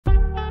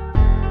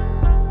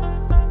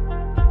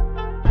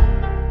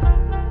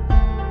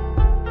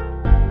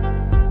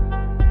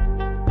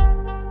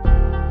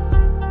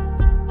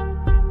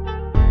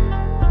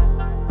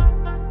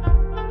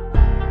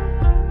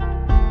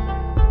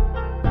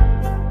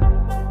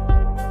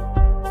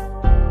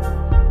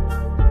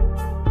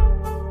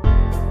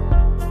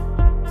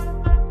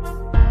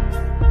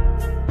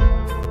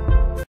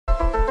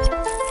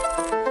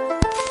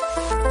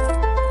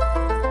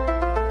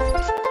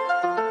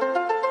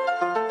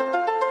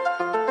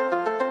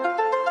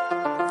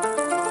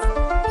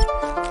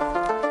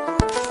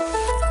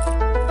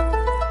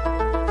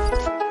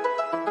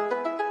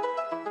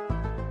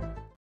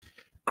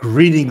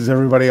Greetings,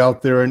 everybody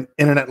out there in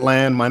internet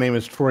land. My name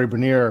is Troy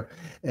Bernier,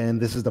 and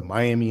this is the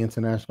Miami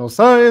International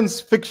Science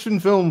Fiction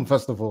Film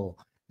Festival.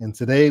 And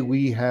today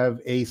we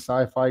have a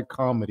sci-fi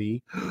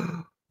comedy,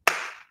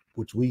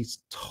 which we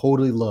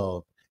totally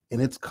love.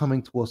 And it's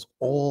coming to us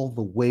all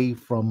the way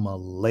from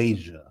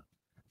Malaysia,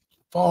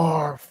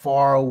 far,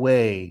 far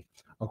away,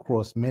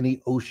 across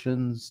many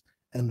oceans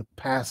and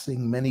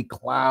passing many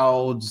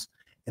clouds.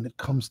 And it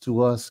comes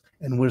to us,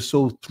 and we're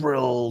so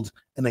thrilled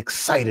and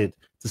excited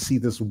to see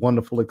this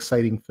wonderful,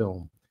 exciting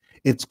film.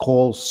 It's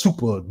called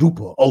Super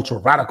Duper Ultra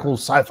Radical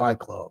Sci-Fi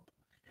Club.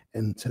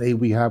 And today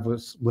we have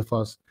with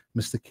us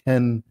Mr.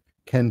 Ken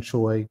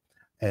Choy,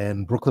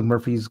 and Brooklyn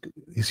Murphy's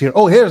is here.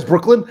 Oh, here's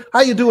Brooklyn.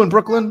 How you doing,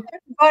 Brooklyn?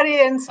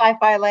 Everybody in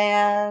sci-fi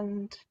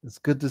land. It's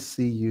good to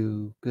see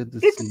you. Good to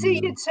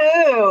see you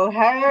too.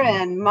 Here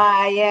in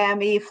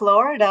Miami,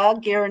 Florida,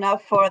 gearing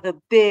up for the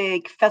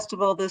big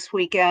festival this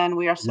weekend.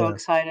 We are so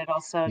excited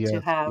also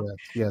to have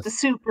the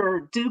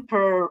Super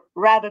Duper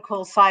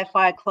Radical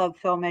Sci-Fi Club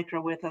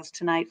filmmaker with us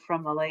tonight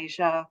from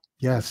Malaysia.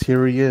 Yes,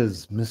 here he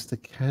is, Mr.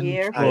 Ken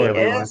Here Choy. he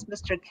is,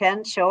 Mr.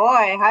 Ken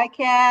Choy. Hi,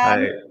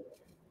 Ken.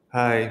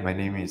 Hi, my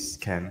name is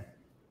Ken.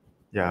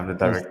 Yeah, I'm the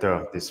director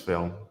of this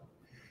film.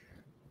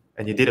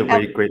 And you did a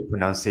very great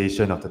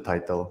pronunciation of the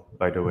title,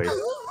 by the way.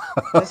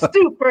 The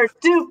Super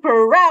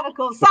Duper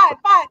Radical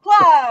Sci-Fi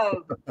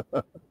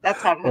Club.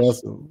 That's how it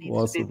needs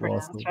to be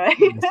pronounced, right?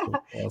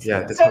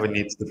 Yeah, that's how it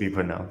needs to be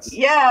pronounced.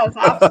 Yes,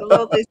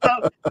 absolutely.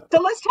 So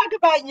let's talk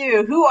about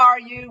you. Who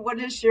are you? What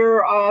is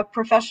your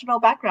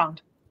professional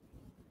background?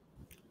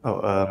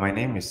 Oh, my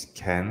name is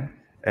Ken,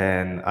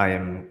 and I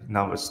am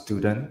now a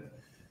student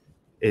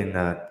in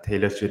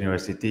Taylor's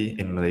University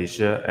in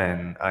Malaysia,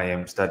 and I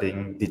am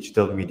studying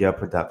digital media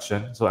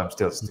production. So I'm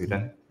still a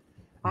student.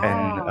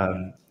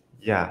 And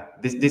yeah,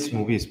 this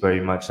movie is very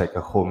much like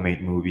a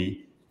homemade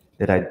movie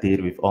that I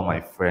did with all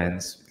my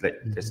friends. Like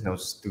there's no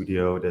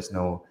studio, there's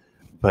no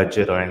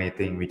budget or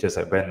anything. We just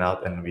went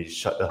out and we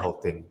shot the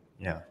whole thing.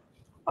 Yeah.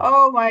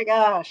 Oh my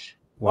gosh!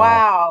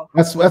 Wow.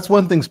 That's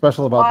one thing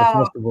special about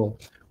the festival.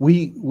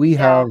 We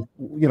have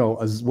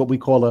what we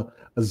call a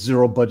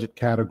zero budget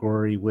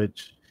category,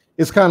 which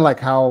it's kind of like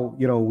how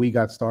we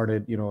got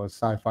started, as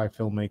sci-fi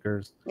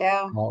filmmakers,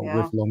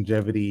 with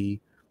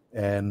longevity,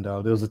 and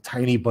there was a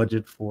tiny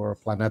budget for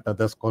Planeta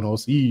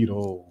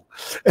Desconocido,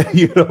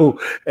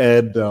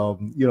 and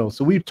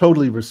so we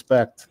totally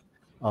respect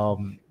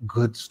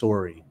good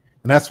story,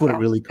 and that's what it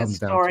really comes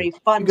down to.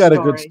 Fun you got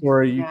story. A good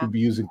story, you could be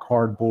using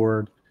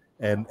cardboard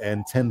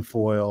and tin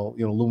foil,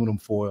 aluminum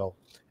foil,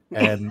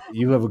 and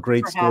you have a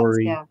great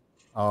story.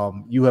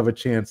 You have a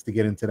chance to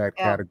get into that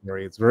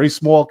category. It's a very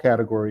small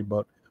category,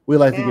 but we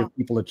like to give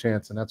people a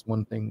chance, and that's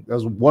one thing.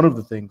 That's one of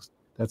the things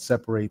that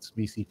separates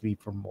VCV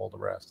from all the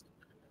rest.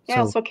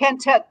 Yeah. So Ken,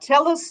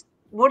 tell us,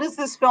 what is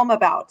this film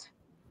about,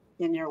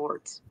 in your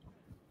words?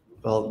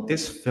 Well,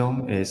 this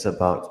film is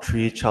about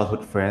three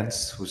childhood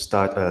friends who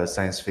start a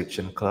science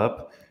fiction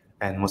club,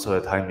 and most of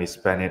the time they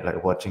spend it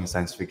like watching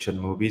science fiction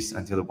movies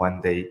until one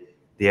day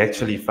they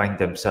actually find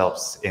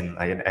themselves in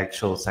like an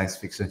actual science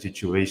fiction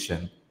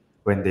situation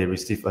when they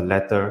receive a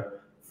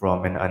letter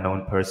from an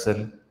unknown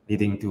person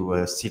leading to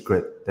a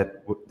secret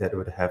that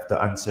would have the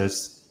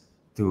answers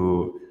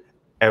to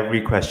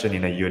every question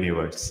in a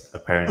universe,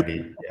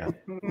 apparently. Yeah.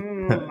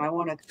 I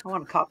want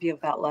a copy of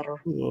that letter.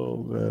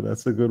 Oh man,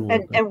 that's a good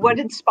one. And what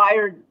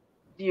inspired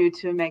you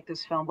to make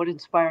this film? What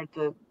inspired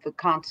the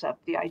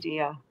concept, the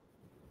idea?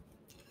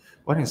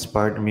 What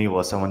inspired me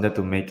was I wanted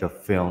to make a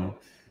film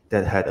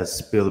that had a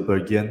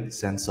Spielbergian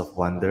sense of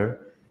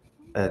wonder,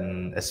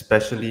 and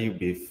especially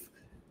with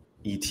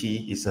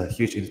E.T. is a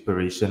huge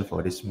inspiration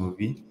for this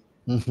movie.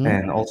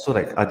 And also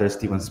like other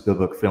Steven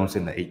Spielberg films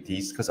in the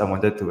 80s, because I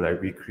wanted to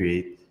like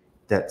recreate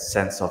that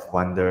sense of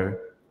wonder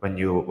when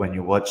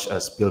you watch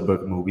a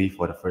Spielberg movie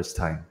for the first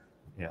time.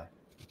 Yeah.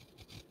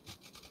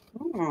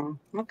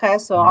 Okay,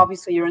 so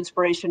obviously your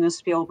inspiration is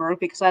Spielberg,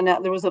 because I know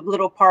there was a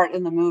little part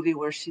in the movie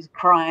where she's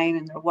crying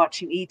and they're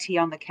watching E.T.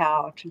 on the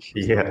couch, and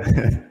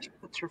she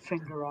puts her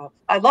finger up.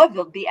 I love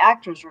the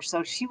actors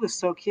she was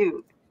so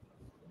cute.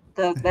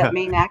 That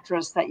main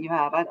actress that you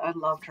have, I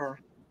loved her.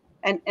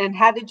 And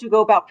how did you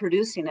go about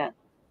producing it?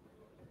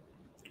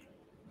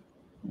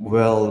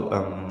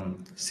 Well,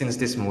 since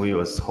this movie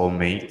was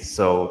homemade,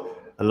 so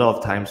a lot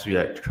of times we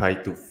like try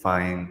to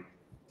find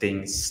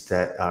things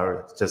that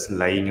are just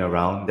laying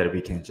around that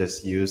we can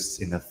just use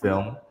in a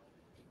film.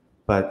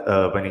 But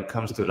when it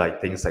comes to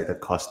like things like the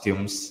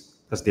costumes,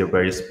 because they're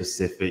very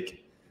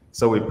specific,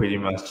 so we pretty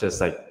much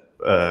just like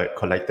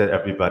collected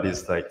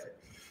everybody's like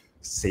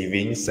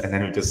savings, and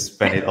then we just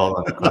spend it all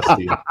on the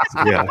costumes.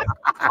 Yeah.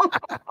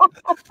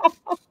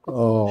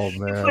 Oh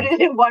man. You put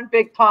it in one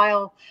big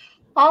pile.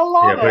 I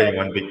love it. Put it in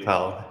one big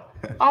pile.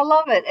 I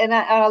love it. And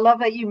I love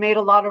that you made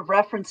a lot of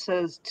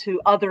references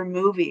to other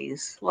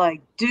movies,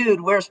 like,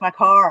 dude, where's my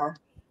car?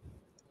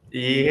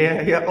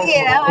 Yeah,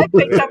 I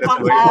picked up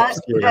on that.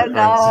 And,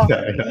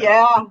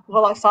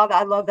 well, I saw that.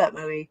 I love that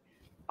movie.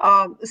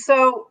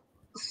 So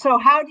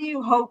how do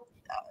you hope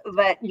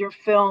that your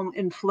film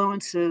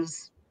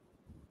influences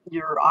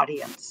your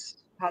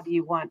audience? How do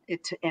you want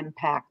it to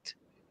impact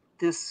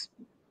this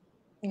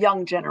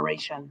young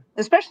generation,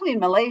 especially in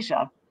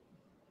Malaysia?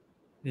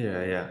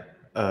 Yeah.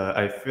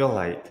 I feel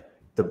like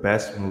the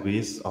best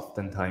movies,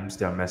 oftentimes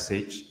their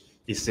message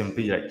is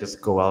simply like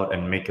just go out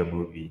and make a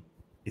movie.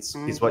 It's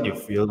what you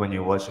feel when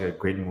you watch a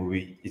great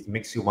movie. It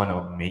makes you want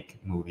to make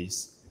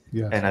movies.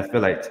 Yes. And I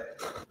feel like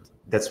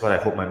that's what I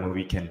hope my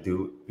movie can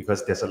do,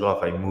 because there's a lot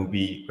of like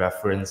movie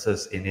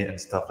references in it and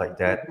stuff like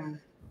that,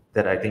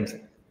 that I think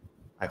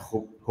I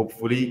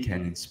hopefully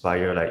can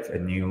inspire like a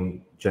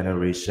new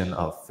generation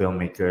of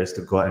filmmakers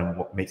to go out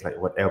and make like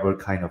whatever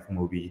kind of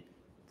movie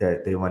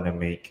that they want to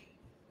make.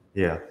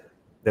 Yeah,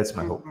 that's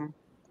my hope.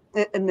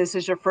 And this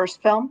is your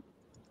first film?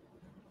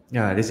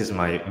 Yeah, this is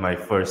my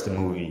first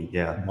movie.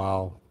 Yeah.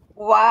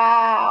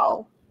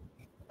 Wow.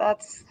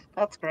 That's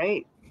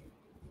great.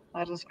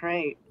 That is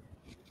great.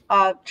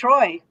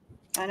 Troy,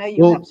 I know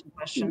you have some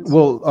questions.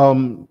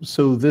 Well,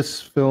 so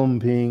this film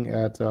being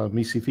at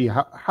MCP,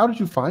 how did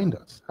you find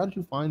us? How did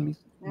you find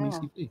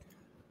MCP?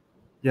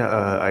 Yeah,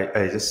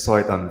 I just saw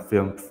it on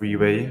Film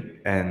Freeway,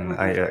 and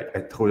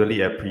I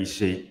totally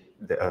appreciate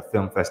the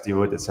film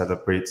festival that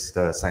celebrates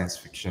the science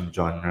fiction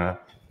genre,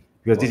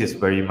 because this is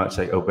very much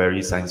like a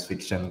very science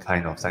fiction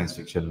kind of science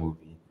fiction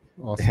movie.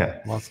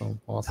 Awesome.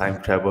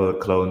 Time travel,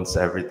 clones,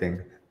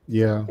 everything.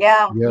 Yeah,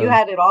 you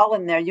had it all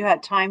in there. You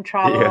had time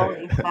travel.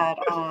 You had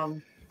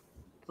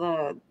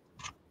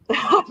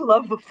I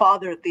love the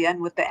father at the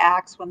end with the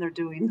axe when they're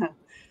doing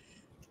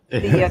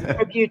the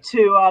tribute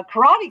to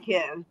Karate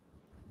Kid.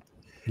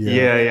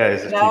 Yeah,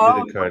 it's a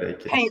tribute to Karate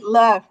Kid. Paint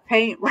left,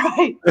 paint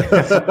right.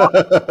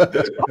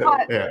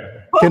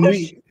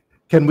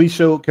 Can we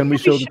show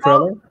the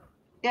trailer?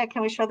 Yeah,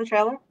 can we show the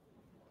trailer?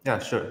 Yeah,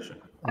 sure.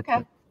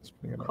 Okay.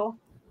 Cool.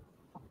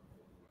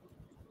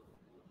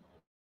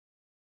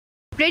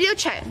 Radio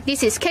check.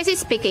 This is Casey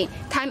speaking.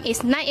 Time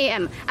is 9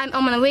 a.m. I'm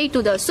on my way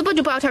to the Super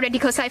Duper Ultra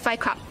Radical Sci-Fi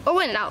Club.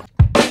 Over and out.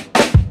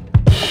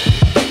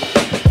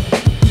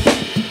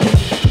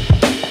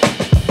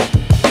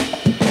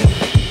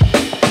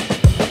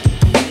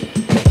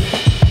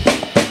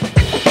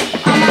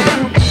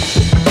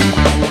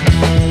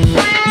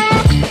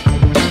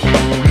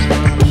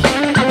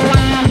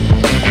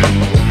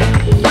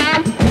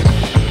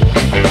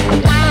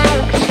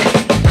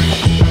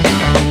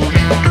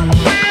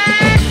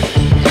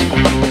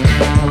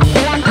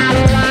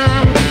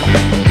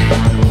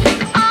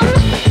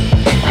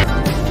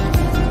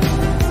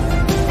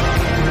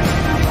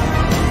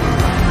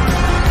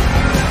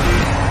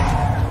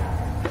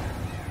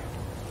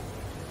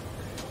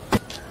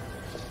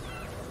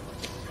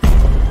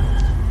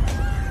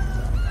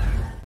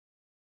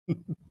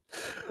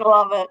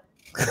 Love it.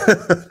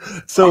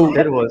 So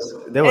that was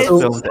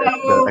filmed at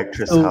the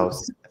actress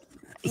house.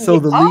 So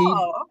the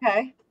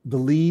lead, the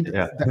lead,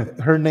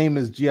 her name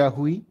is Jia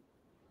Hui.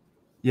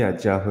 Yeah,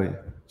 Jia Hui.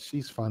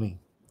 She's funny.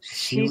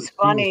 She's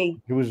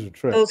funny. It was a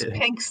trip. Those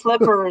pink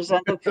slippers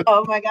and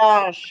oh my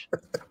gosh.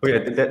 Oh yeah,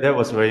 that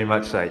was very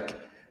much like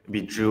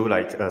we drew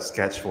like a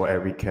sketch for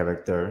every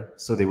character,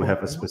 so they would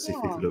have a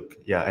specific look.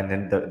 Yeah, and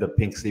then the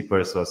pink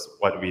slippers was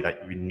what we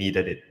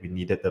needed it. We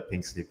needed the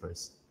pink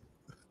slippers.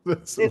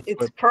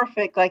 It's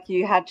perfect. Like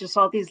you had just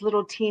all these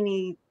little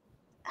teeny,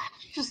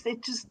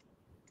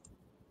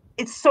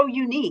 it's so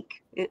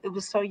unique. It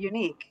was so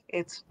unique.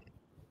 It's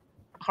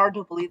hard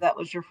to believe that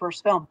was your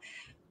first film.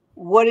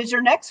 What is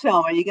your next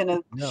film? Are you going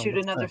to shoot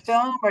another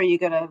film? Or are you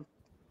going to?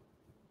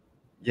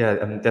 Yeah,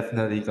 I'm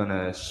definitely going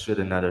to shoot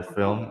another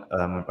film.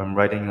 I'm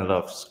writing a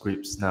lot of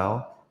scripts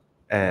now.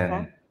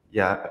 And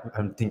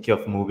I'm thinking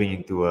of moving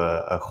into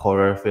a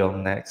horror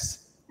film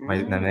next.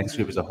 My next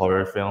script is a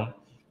horror film.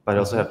 But I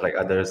also have like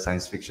other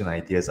science fiction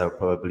ideas I'll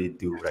probably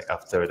do right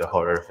after the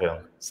horror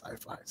film.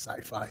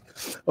 Sci-fi.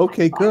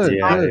 Okay, good.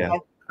 Yeah.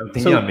 I'm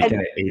thinking of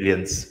making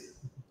aliens.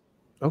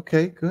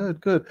 Okay,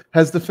 good.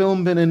 Has the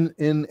film been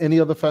in any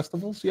other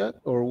festivals yet,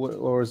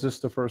 or is this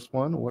the first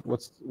one?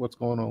 What's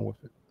going on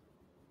with it?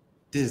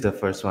 This is the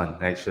first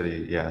one,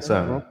 actually. Yeah.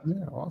 So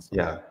awesome.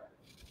 Yeah,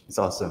 it's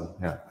awesome.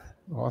 Yeah.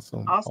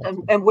 Awesome.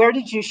 And where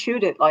did you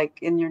shoot it? Like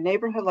in your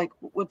neighborhood? Like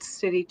what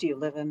city do you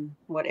live in?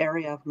 What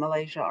area of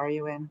Malaysia are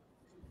you in?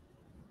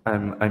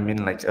 I'm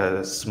in like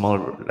a small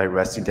like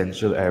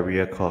residential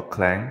area called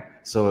Klang.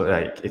 So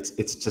like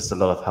it's just a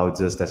lot of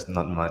houses. There's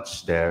not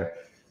much there.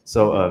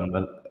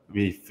 So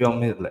we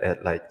filmed it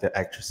at like the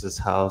actress's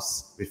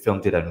house. We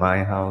filmed it at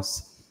my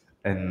house,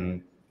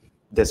 and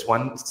there's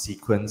one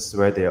sequence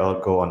where they all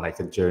go on like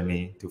a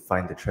journey to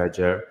find the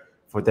treasure.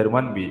 For that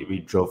one, we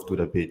drove to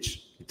the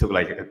beach. It took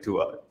like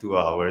 2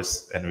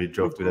 hours, and we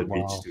drove to the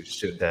beach to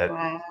shoot that.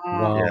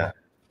 Wow. Yeah.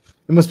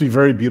 It must be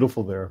very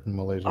beautiful there in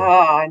Malaysia.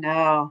 Oh, I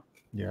know.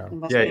 Yeah.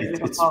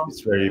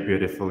 It's very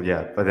beautiful.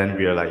 Yeah, but then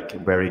we are like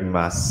wearing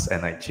masks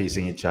and like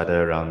chasing each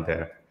other around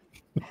there.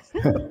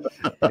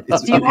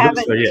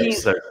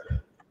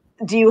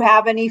 Do you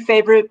have any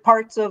favorite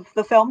parts of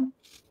the film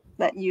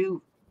that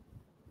you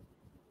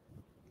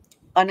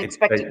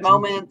unexpected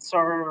moments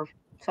or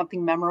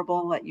something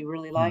memorable that you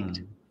really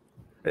liked?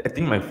 I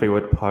think my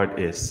favorite part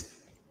is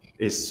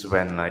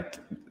when like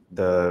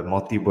the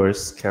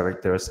multiverse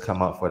characters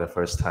come out for the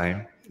first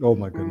time. Oh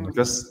my goodness.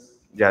 Because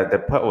yeah, the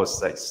part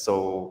was like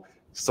so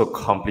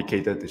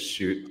complicated to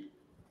shoot.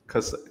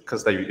 Because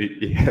like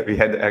we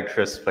had the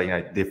actress playing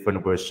like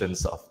different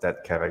versions of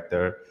that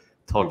character,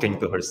 talking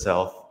to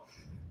herself,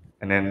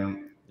 and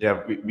then yeah,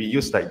 we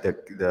used like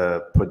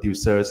the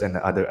producers and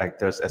the other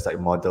actors as like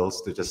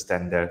models to just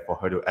stand there for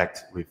her to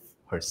act with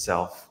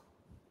herself.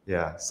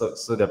 Yeah, so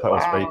that part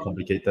was very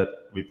complicated.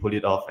 We pulled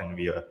it off, and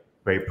we are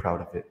very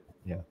proud of it.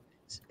 Yeah.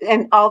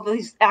 And all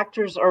these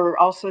actors are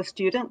also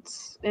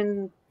students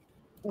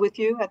with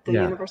you at the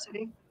Yeah.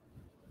 university?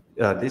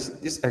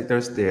 These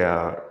actors, they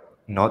are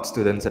not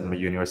students at my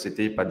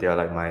university, but they are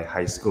like my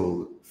high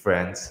school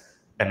friends.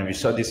 And we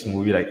shot this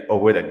movie like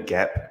over the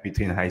gap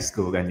between high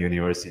school and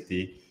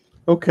university.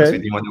 Because we Okay.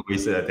 didn't want to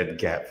waste that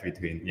gap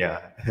between,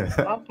 yeah.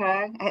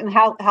 Okay. And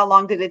how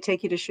long did it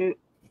take you to shoot?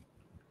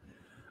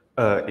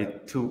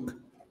 It took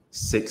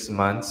 6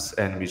 months,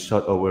 and we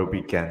shot over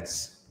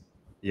weekends.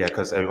 Yeah,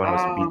 because everyone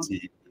was Wow.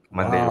 busy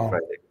Monday to Wow.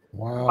 Friday.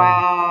 Wow.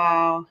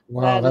 Wow.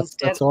 Wow. That is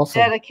That's awesome.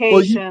 Well,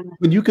 dedication.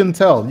 but you can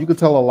tell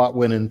a lot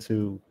went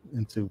into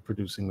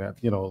producing that.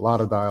 You know, a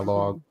lot of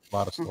dialogue, a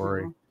lot of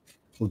story,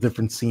 with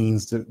different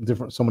scenes,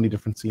 so many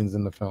different scenes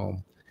in the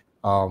film.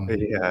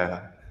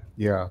 Yeah.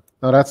 Yeah.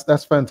 No,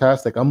 that's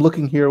fantastic. I'm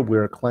looking here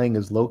where Klang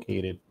is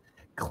located.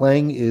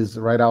 Klang is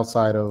right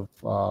outside of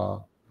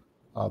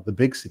the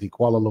big city,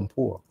 Kuala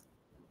Lumpur.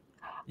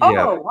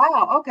 Yeah. Oh,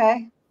 wow.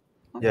 Okay.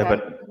 Yeah, Okay.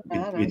 but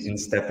That we is. didn't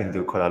step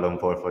into Kuala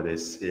Lumpur for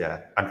this.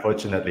 Yeah,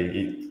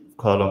 unfortunately,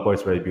 Kuala Lumpur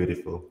is very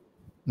beautiful.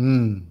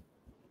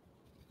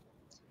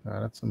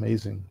 That's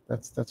amazing.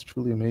 That's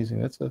truly amazing.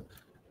 That's a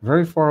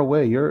very far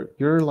away.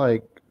 You're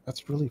like,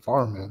 that's really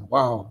far, man.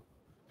 Wow.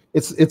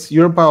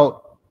 You're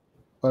about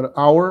an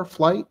hour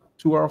flight,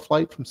 2 hour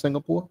flight from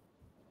Singapore.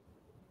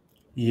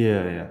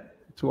 Yeah.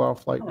 2 hour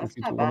flight Oh, if that's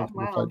you not do bad. one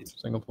from Wow. flight to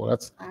Singapore.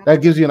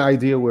 That gives you an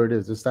idea where it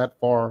is. It's that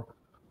far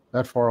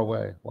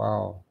away.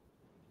 Wow.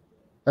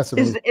 That's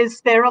amazing.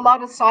 Is there a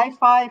lot of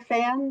sci-fi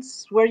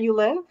fans where you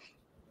live?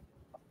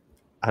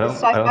 I Is don't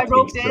sci-fi think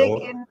real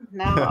big so.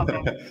 no?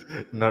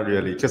 Okay. Not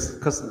really. Just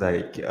because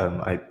like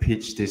I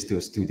pitched this to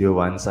a studio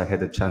once. I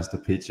had a chance to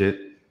pitch it,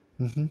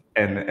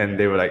 and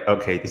they were like,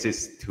 okay, this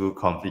is too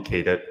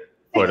complicated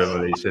for the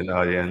Malaysian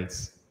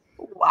audience.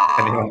 And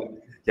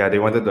Wow. they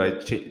wanted to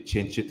like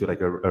change it to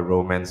like a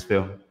romance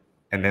film,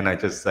 and then I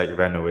just like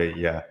ran away.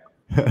 Yeah.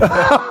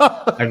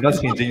 I'm not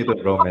changing it to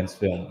a romance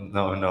film.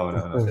 No.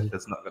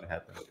 That's not gonna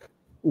happen.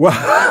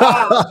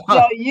 Wow.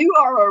 So you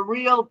are a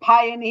real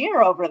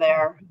pioneer over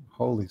there.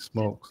 Holy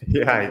smokes.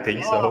 Yeah, I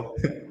think so.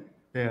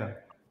 Yeah.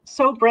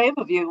 So brave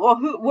of you. Well,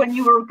 when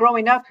you were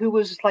growing up, who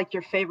was like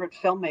your favorite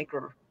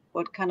filmmaker?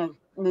 What kind of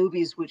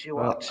movies would you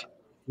watch?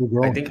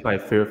 I think my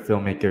favorite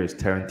filmmaker is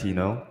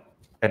Tarantino,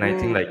 and I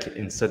think like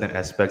in certain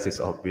aspects it's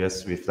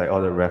obvious with like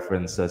all the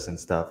references and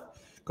stuff.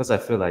 Because I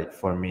feel like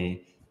for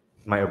me,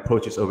 my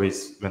approach is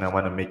always when I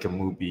want to make a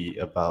movie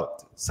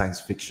about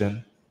science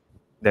fiction,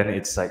 then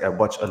it's like I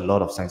watch a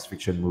lot of science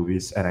fiction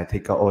movies and I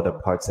take out all the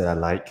parts that I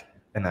like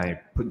and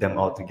I put them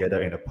all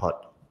together in a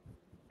pot.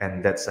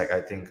 And that's like I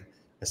think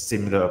a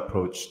similar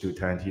approach to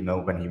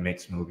Tarantino when he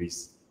makes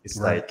movies. It's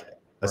like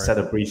a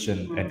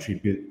celebration and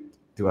tribute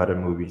to other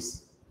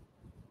movies.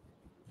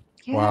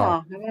 Yeah,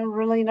 Wow. I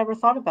really never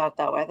thought about it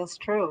that way. That's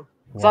true.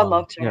 Because I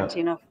love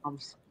Tarantino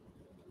films.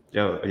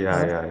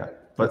 Yeah.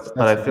 But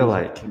I feel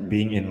like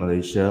being in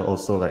Malaysia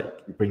also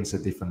like brings a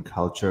different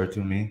culture to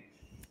me.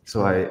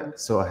 So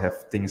I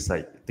have things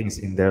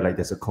in there, like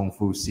there's a kung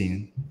fu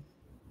scene,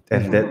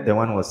 and that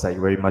one was like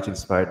very much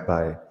inspired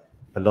by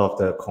a lot of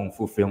the kung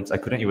fu films. I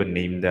couldn't even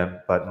name them,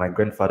 but my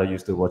grandfather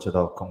used to watch a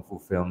lot of kung fu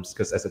films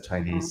because as a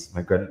Chinese,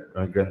 my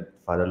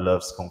grandfather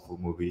loves kung fu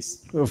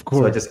movies. Of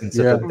course. So I just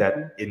inserted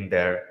that in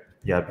there.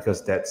 Yeah,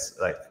 because that's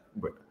like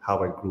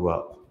how I grew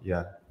up.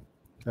 Yeah.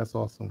 That's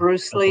awesome.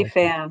 Bruce Lee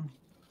fan.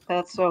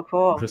 That's so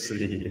cool. Bruce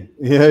Lee.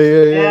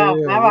 Yeah.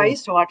 I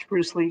used to watch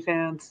Bruce Lee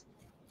fans.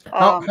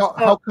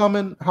 How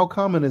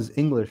common is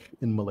English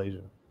in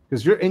Malaysia?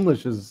 Because your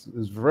English is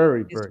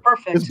very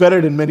perfect. It's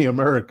better than many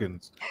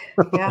Americans.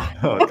 Yeah.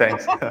 Oh,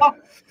 thanks.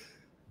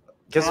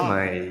 Because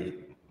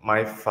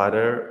my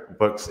father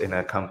works in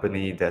a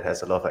company that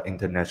has a lot of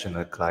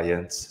international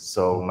clients,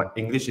 so my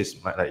English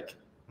is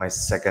my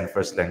second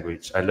first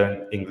language. I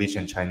learned English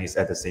and Chinese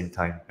at the same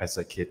time as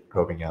a kid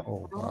growing up.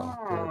 Oh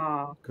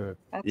wow, good.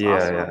 That's Yeah,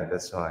 awesome. yeah,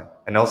 that's why.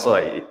 And also,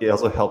 it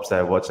also helps that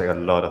I watch like a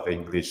lot of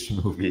English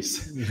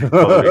movies.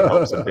 Probably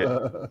helps a bit.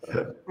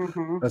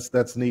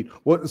 That's neat.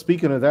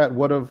 Speaking of that,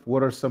 what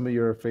are some of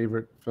your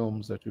favorite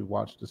films that you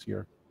watched this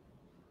year?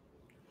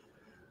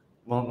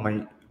 Well,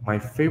 my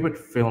favorite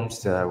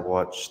films that I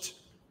watched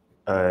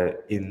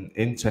in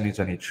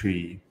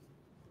 2023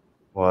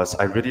 was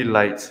I really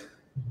like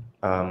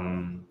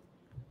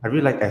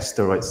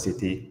Asteroid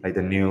City, like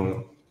the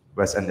new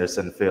Wes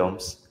Anderson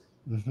films,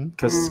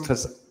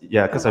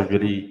 because I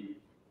really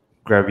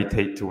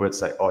gravitate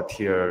towards like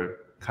auteur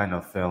kind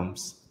of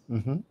films,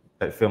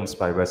 like films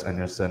by Wes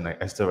Anderson,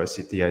 like Asteroid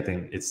City. I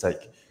think it's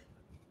like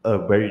a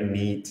very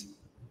neat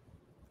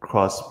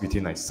cross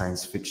between like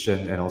science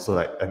fiction and also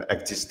like an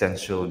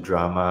existential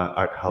drama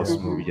art house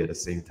movie at the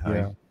same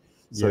time.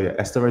 So yeah,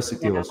 Asteroid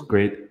City was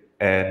great,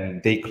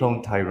 and They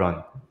Clone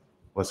Tyrant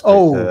was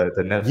great.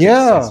 The Netflix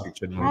science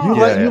fiction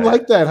movie. You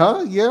like that,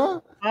 huh? Yeah.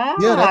 Yeah,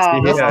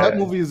 that yeah.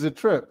 movie is a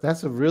trip.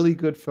 That's a really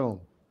good film.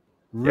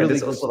 Really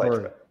there's good also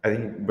story. like I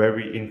think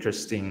very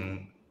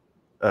interesting.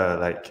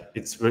 Like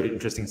it's really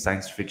interesting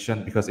science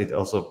fiction because it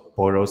also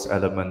borrows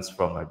elements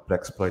from like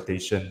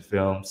blaxploitation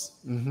films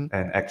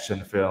and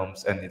action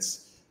films, and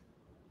it's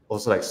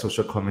also like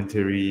social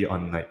commentary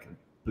on like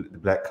the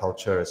black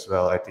culture as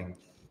well. I think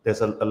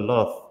there's a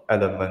lot of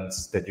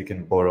elements that you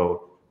can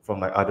borrow from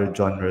like other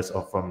genres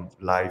or from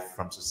life,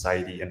 from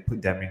society, and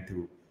put them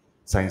into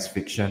science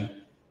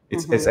fiction.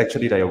 It's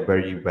actually like a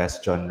very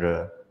vast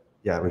genre,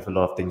 with a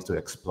lot of things to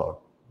explore.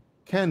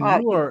 Ken, you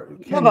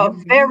have a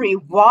very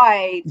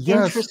wide,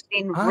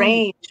 interesting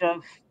range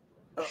of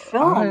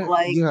film.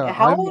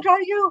 How old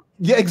are you?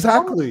 Yeah,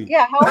 exactly.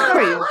 How old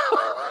are you?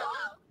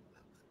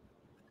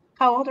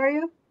 How old are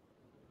you?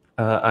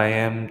 I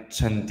am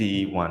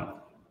 21. Oh,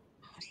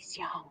 he's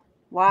young.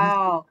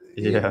 Wow.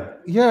 Yeah.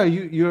 Yeah,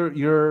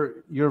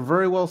 you're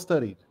very well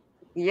studied.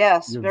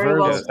 Yes, you're very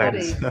well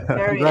studied.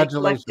 Very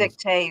Congratulations. eclectic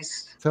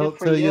taste. Tell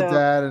your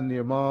dad and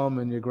your mom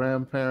and your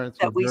grandparents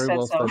that you're very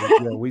well studied.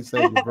 Yeah, we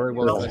said you're very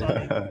well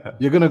studied.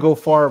 You're gonna go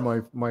far,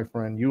 my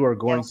friend. You are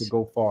going to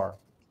go far.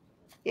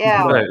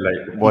 Yeah.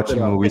 Like watching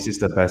movies is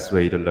the best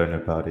way to learn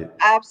about it.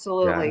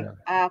 Absolutely.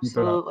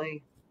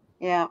 Absolutely.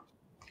 Yeah.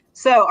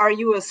 So are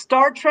you a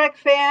Star Trek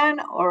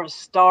fan or a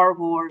Star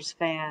Wars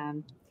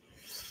fan?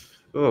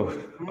 Oh,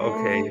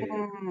 okay.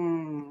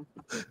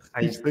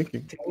 He's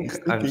thinking.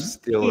 I'm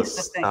still a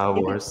Star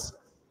Wars.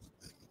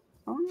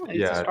 I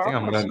think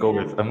I'm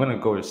gonna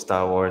go with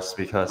Star Wars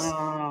because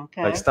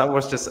like Star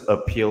Wars just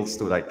appeals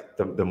to like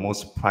the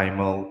most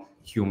primal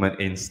human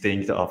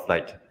instinct of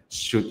like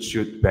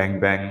shoot bang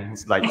bang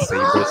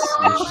lightsabers.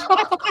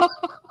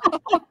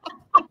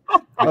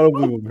 I don't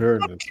believe I'm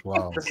hearing this.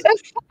 Wow.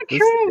 That's not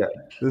true.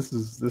 This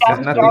is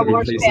nothing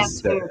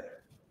replaces that.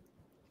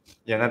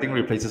 Yeah, nothing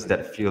replaces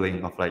that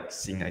feeling of like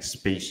seeing like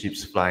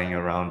spaceships flying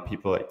around,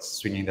 people like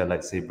swinging their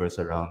lightsabers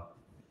around.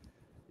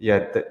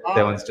 Yeah,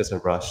 that one's just a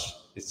rush.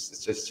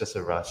 It's just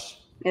a rush.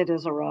 It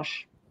is a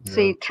rush. Yeah.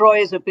 See, Troy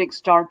is a big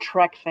Star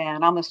Trek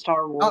fan. I'm a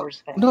Star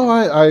Wars fan. No,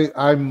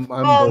 I'm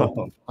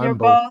both. You're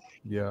both?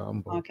 Yeah,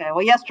 I'm both. Okay.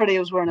 Well, yesterday he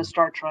was wearing a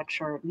Star Trek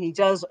shirt, and he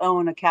does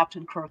own a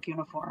Captain Kirk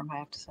uniform, I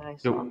have to say.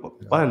 So.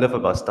 What I love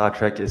about Star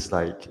Trek is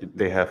like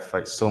they have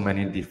like so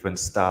many different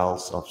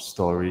styles of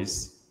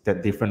stories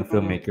that different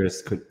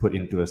filmmakers could put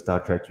into a Star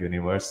Trek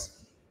universe.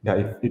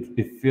 Yeah,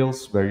 it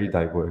feels very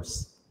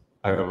diverse.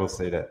 I will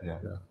say that.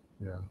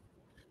 Yeah.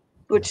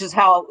 Which is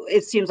how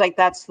it seems like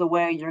that's the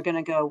way you're going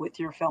to go with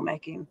your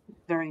filmmaking.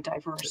 Very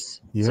diverse.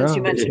 Yeah. Since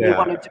you mentioned you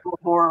wanted to do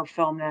a horror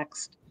film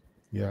next.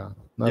 Yeah.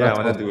 No, I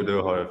want to do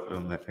the horror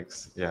film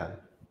next. Yeah.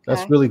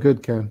 That's really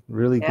good, Ken.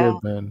 Really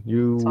good, man.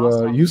 You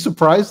awesome. You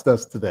surprised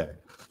us today.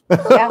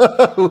 Yeah.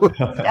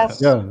 Yes.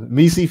 Yeah.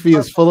 MCFI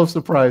is full of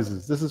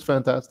surprises. This is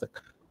fantastic.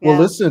 Well,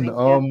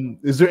 listen,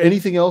 is there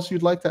anything else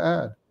you'd like to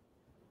add?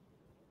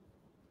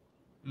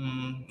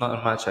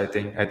 Not much, I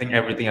think. I think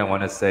everything I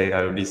want to say, I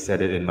already said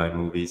it in my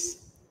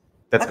movies.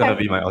 That's going to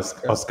be my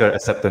Oscar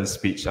acceptance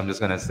speech. I'm just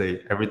going to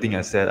say everything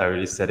I said, I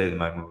already said it in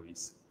my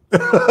movies.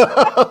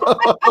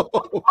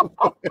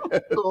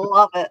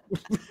 Love it.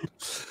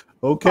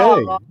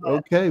 Okay.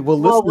 Okay. Well,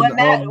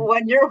 listen.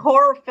 When your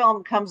horror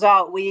film comes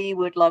out, we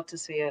would love to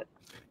see it.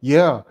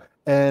 Yeah.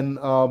 And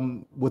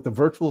with the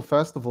virtual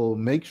festival,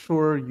 make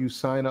sure you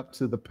sign up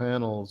to the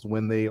panels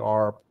when they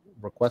are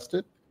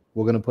requested.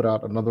 We're going to put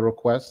out another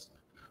request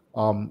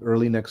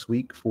early next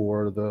week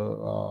for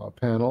the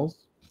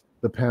panels.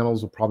 The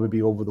panels will probably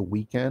be over the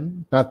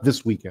weekend, not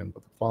this weekend,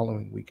 but the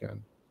following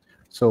weekend.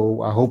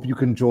 So I hope you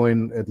can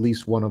join at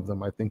least one of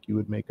them. I think you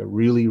would make a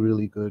really,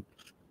 really good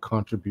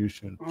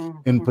contribution,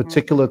 in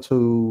particular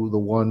to the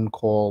one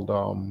called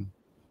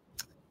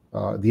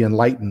The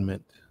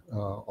Enlightenment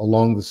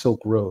Along the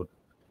Silk Road,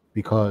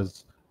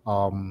 because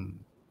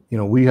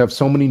we have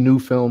so many new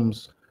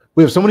films.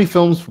 We have so many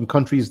films from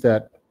countries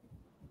that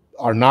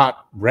are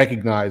not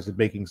recognized as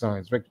making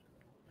science fiction.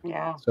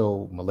 Yeah.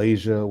 So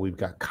Malaysia, we've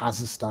got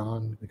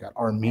Kazakhstan, we got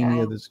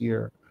Armenia this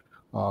year,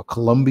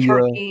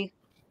 Colombia,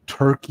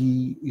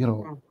 Turkey.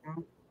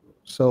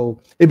 So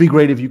it'd be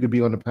great if you could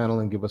be on the panel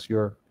and give us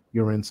your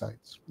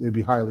insights. It'd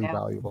be highly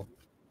valuable.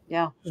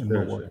 Yeah.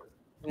 Sure.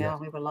 Yeah,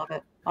 we would love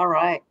it. All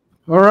right.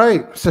 All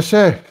right,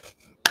 Sashay.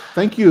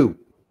 Thank you.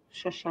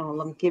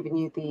 Shashal, I'm giving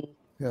you the.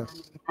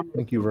 Yes.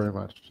 Thank you very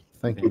much.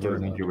 Thank you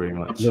very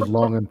much. Live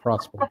long and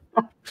prosper.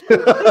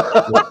 Live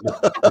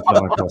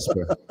long and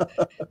prosper.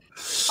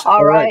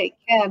 All right,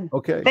 Ken.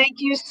 Okay. Thank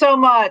you so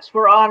much.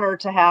 We're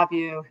honored to have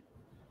you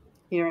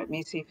here at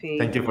MCFI.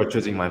 Thank you for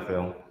choosing my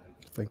film.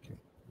 Thank you.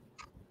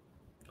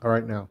 All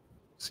right, now.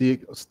 See you.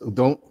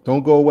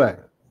 Don't go away.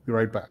 Be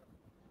right back.